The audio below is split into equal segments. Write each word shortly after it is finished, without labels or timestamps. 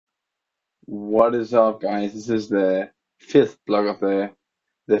What is up, guys? This is the fifth blog of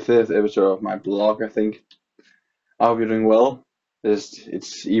the fifth episode of my blog. I think. I hope you're doing well.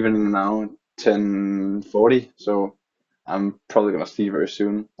 It's evening now, 10:40, so I'm probably gonna sleep very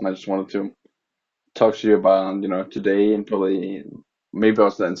soon. And I just wanted to talk to you about today and probably maybe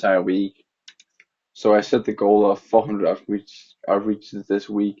also the entire week. So I set the goal of 400 outreaches this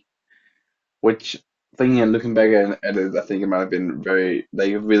week, which thinking and looking back at it, I think it might have been very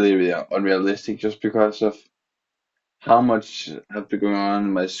like really unrealistic just because of how much has been going on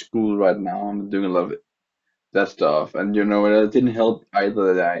in my school right now. I'm doing a lot of that stuff, and it didn't help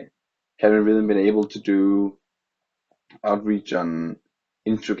either that I haven't really been able to do outreach on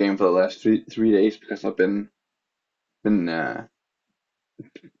Instagram for the last three days because I've been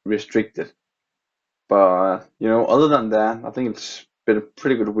restricted. But other than that, I think it's been a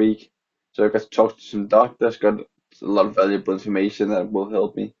pretty good week. So I got to talk to some doctors, got a lot of valuable information that will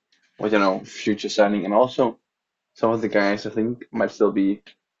help me with future signing, and also some of the guys I think might still be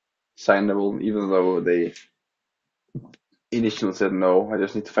signable, even though they initially said no. I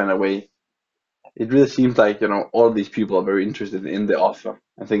just need to find a way. It really seems like, all of these people are very interested in the offer.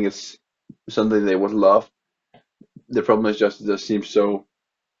 I think it's something they would love. The problem is just it just seems so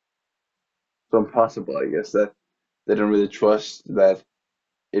impossible, I guess, that they don't really trust that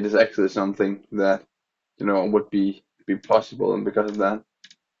it is actually something that, would be possible. And because of that,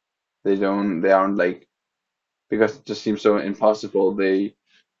 they aren't like, because it just seems so impossible, they're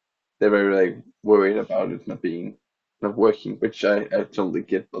very like worried about it not working, which I totally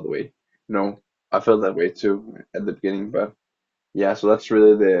get, by the way. You know, I felt that way too at the beginning, but yeah, so that's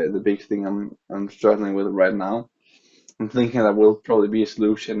really the big thing I'm struggling with right now. I'm thinking that will probably be a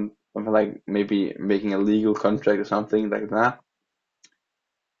solution, something like maybe making a legal contract or something like that.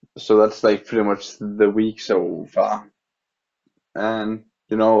 So that's like pretty much the week so far. And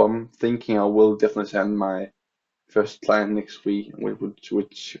I'm thinking I will definitely send my first client next week,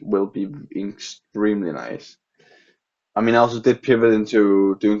 which will be extremely nice. I mean, I also did pivot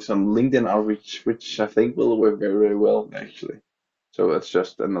into doing some LinkedIn outreach, which I think will work very, very well, actually. So that's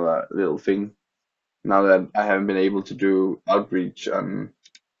just another little thing now that I haven't been able to do outreach on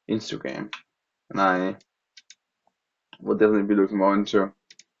Instagram. And I will definitely be looking more into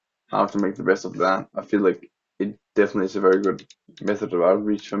how to make the best of that. I feel like it definitely is a very good method of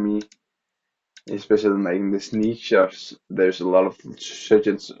outreach for me, especially like in this niche of there's a lot of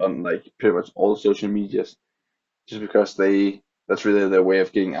surgeons on like pretty much all social medias just because that's really their way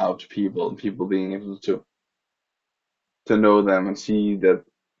of getting out to people and people being able to know them and see that,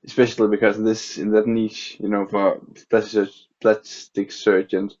 especially because this in that niche, for plastic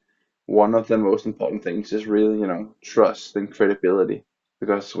surgeons, one of the most important things is really, trust and credibility.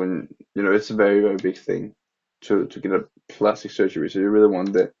 Because when, it's a very, very big thing to get a plastic surgery. So you really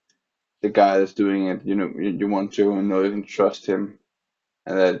want the guy that's doing it, you want to know you can trust him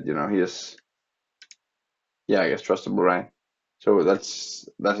and that, he is, yeah, I guess trustable, right? So that's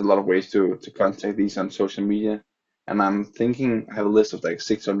a lot of ways to contact these on social media. And I'm thinking I have a list of like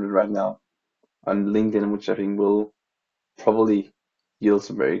 600 right now on LinkedIn, which I think will probably yield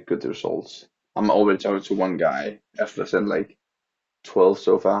some very good results. I'm already talking to one guy after I sent like 12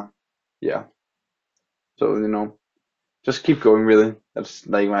 so far. Yeah. So, just keep going really. That's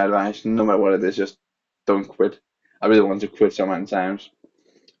like my advice. No matter what it is, just don't quit. I really want to quit so many times.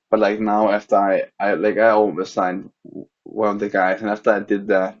 But like now after I almost signed one of the guys and after I did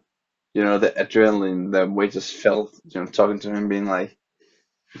that, the adrenaline, the way just felt, talking to him,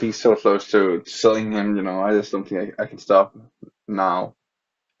 being so close to selling him, I just don't think I can stop now.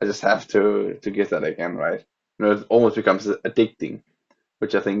 I just have to get that again, right? It almost becomes addicting,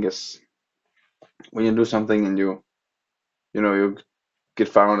 which I think is when you do something and you get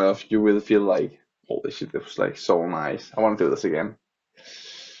found off, you really feel like, holy shit, this was like so nice. I want to do this again.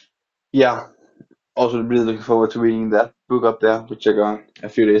 Yeah. Also, really looking forward to reading that book up there, which I got a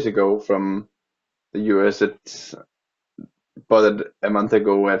few days ago from the US. It's bought it a month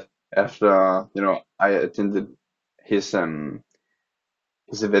ago after I attended his um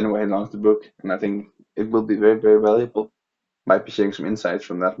his event where he launched the book, and I think it will be very, very valuable. Might be sharing some insights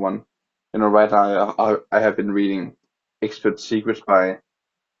from that one. Right now I have been reading Expert Secrets by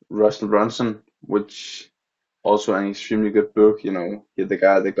Russell Brunson, which also an extremely good book. He's the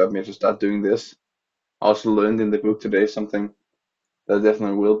guy that got me to start doing this. I also learned in the book today something that I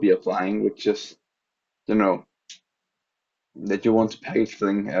definitely will be applying, which is, you know, that you want to package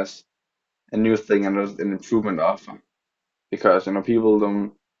thing as a new thing and as an improvement offer. Because, people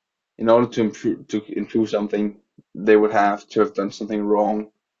don't, in order to improve something, they would have to have done something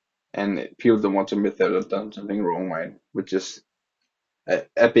wrong, and people don't want to admit that they've done something wrong, right? Which is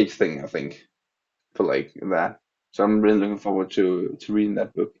a big thing, I think, for like that. So I'm really looking forward to reading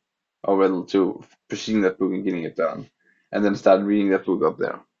that book, or rather to proceeding that book and getting it done, and then start reading that book up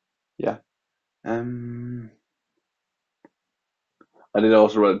there. Yeah. Um, I did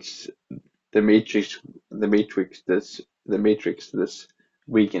also read the Matrix, the Matrix this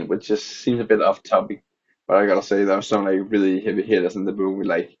weekend, which just seems a bit off topic. But I gotta say, there was some like really heavy hitters in the movie.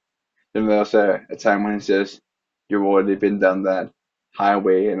 Like, there's a time when he says, "You've already been down that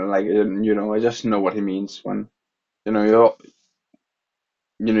highway," and like, I just know what he means when you know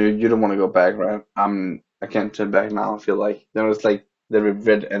you don't want to go back, right? I can't turn back now. I feel like it's like the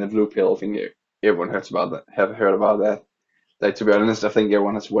red and the blue pill. I think everyone heard about that. Have heard about that. Like to be honest, I think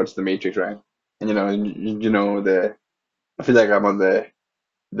everyone has watched The Matrix, right? And the. I feel like I'm on the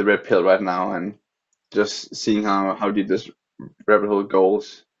red pill right now, and just seeing how deep this rabbit hole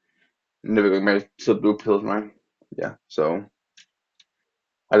goes. Never going back to the blue pill, right? Yeah. So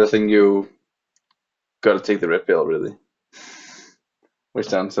I just think you gotta take the red pill, really. Which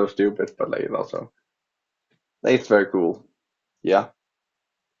sounds so stupid, but like it also like it's very cool. Yeah.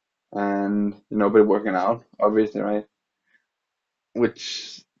 And been working out, obviously, right?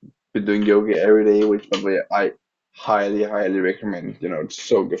 Which been doing yoga every day, which by the way I highly, highly recommend. It's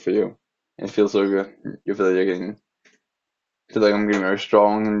so good for you. It feels so good. You feel like feel like I'm getting very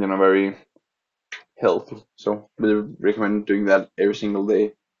strong and very healthy. So really recommend doing that every single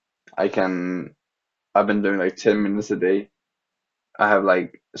day. I can I've been doing like 10 minutes a day. I have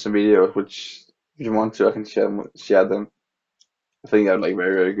like some videos which if you want to I can share them. I think they're like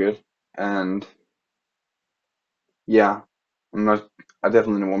very, very good. And yeah, I'm not I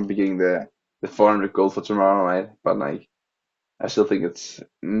definitely won't be getting the 400 goal for tomorrow, right? But like I still think it's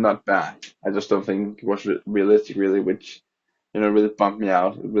not bad. I just don't think it was realistic really, which really bumped me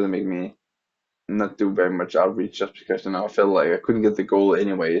out. It really made me not do very much outreach just because I felt like I couldn't get the goal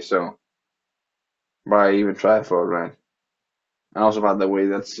anyway, so why even try for it, right? And also by the way,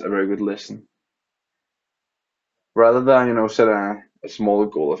 that's a very good lesson. Rather than, set a small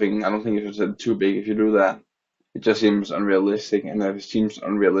goal, I don't think you should set it too big if you do that. It just seems unrealistic, and if it seems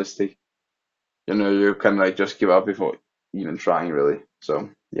unrealistic, you kind of like just give up before even trying really. So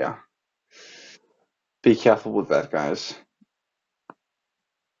yeah, be careful with that, guys.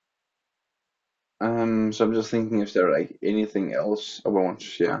 So I'm just thinking if there like anything else I want to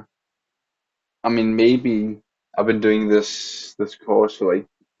share. I mean, maybe I've been doing this course for like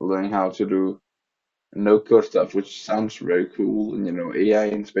learning how to do no code stuff, which sounds very cool. And AI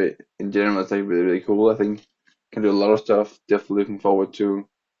in general is like really, really cool. I think can do a lot of stuff. Definitely looking forward to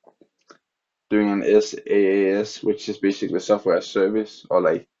doing an SaaS, which is basically software as a service, or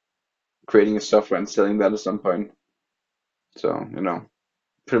like creating a software and selling that at some point. So,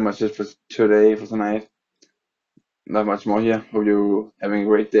 pretty much it for today, for tonight. Not much more here. Hope you having a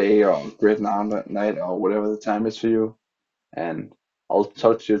great day or great night or whatever the time is for you. And I'll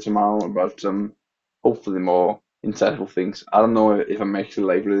talk to you tomorrow about some hopefully more insightful things. I don't know if I'm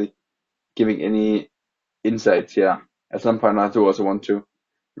actually like really giving any insights. Yeah, at some point I do also want to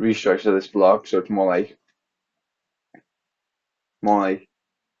restructure this blog so it's more like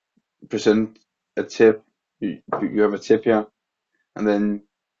present a tip. You have a tip here, and then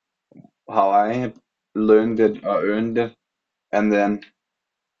how I learned it or earned it, and then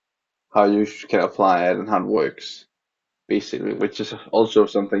how you can apply it and how it works, basically, which is also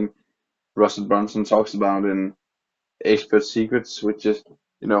something Russell Brunson talks about in Expert Secrets, which is,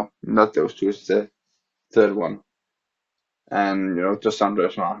 not those two, it's the third one. And, just sounds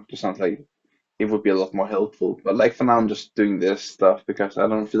very smart. Just sounds like it would be a lot more helpful. But like for now, I'm just doing this stuff because I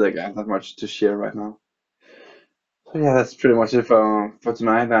don't feel like I have that much to share right now. So yeah, that's pretty much it for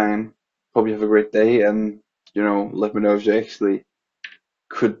tonight. I hope you have a great day, and let me know if you actually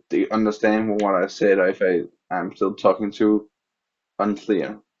could understand what I said, or if I'm still talking too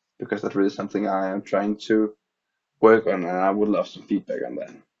unclear, because that's really something I am trying to work on, and I would love some feedback on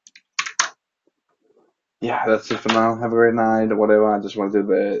that. Yeah, that's it for now. Have a great night or whatever. I just want to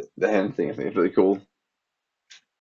do the hand thing. I think it's really cool.